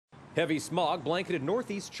Heavy smog blanketed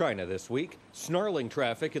northeast China this week, snarling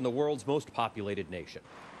traffic in the world's most populated nation.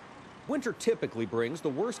 Winter typically brings the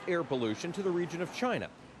worst air pollution to the region of China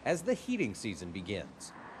as the heating season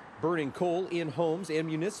begins. Burning coal in homes and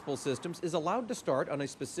municipal systems is allowed to start on a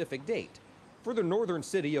specific date. For the northern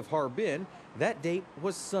city of Harbin, that date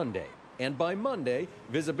was Sunday, and by Monday,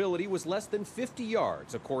 visibility was less than 50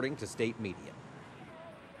 yards, according to state media.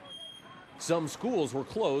 Some schools were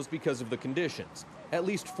closed because of the conditions. At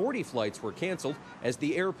least 40 flights were canceled as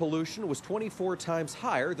the air pollution was 24 times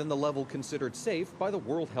higher than the level considered safe by the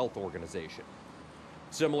World Health Organization.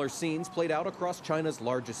 Similar scenes played out across China's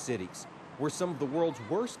largest cities, where some of the world's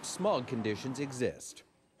worst smog conditions exist.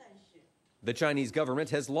 The Chinese government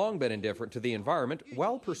has long been indifferent to the environment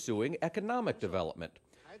while pursuing economic development.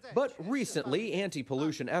 But recently,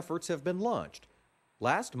 anti-pollution efforts have been launched.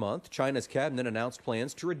 Last month, China's cabinet announced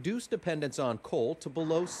plans to reduce dependence on coal to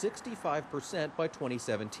below 65% by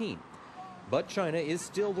 2017. But China is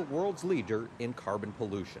still the world's leader in carbon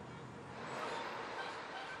pollution.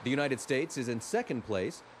 The United States is in second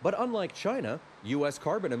place, but unlike China, U.S.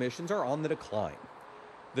 carbon emissions are on the decline.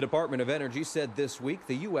 The Department of Energy said this week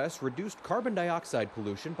the U.S. reduced carbon dioxide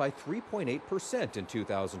pollution by 3.8% in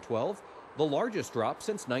 2012, the largest drop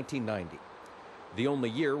since 1990. The only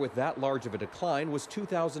year with that large of a decline was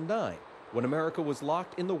 2009, when America was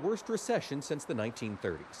locked in the worst recession since the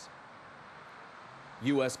 1930s.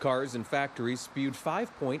 U.S. cars and factories spewed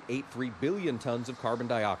 5.83 billion tons of carbon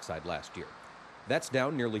dioxide last year. That's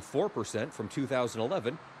down nearly 4% from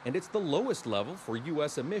 2011, and it's the lowest level for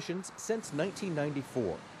U.S. emissions since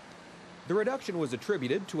 1994. The reduction was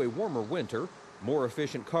attributed to a warmer winter, more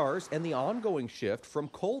efficient cars, and the ongoing shift from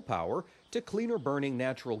coal power to cleaner burning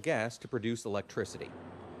natural gas to produce electricity.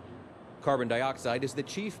 Carbon dioxide is the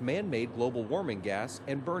chief man-made global warming gas,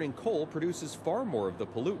 and burning coal produces far more of the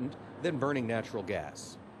pollutant than burning natural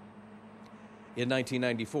gas. In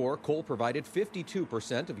 1994, coal provided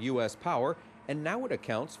 52% of U.S. power, and now it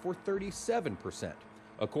accounts for 37%,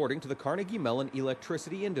 according to the Carnegie Mellon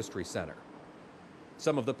Electricity Industry Center.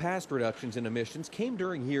 Some of the past reductions in emissions came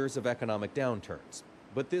during years of economic downturns,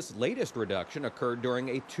 but this latest reduction occurred during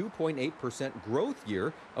a 2.8% growth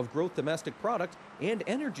year of gross domestic product, and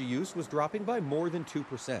energy use was dropping by more than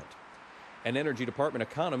 2%. An Energy Department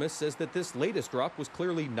economist says that this latest drop was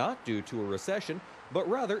clearly not due to a recession, but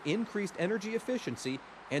rather increased energy efficiency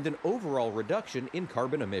and an overall reduction in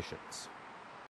carbon emissions.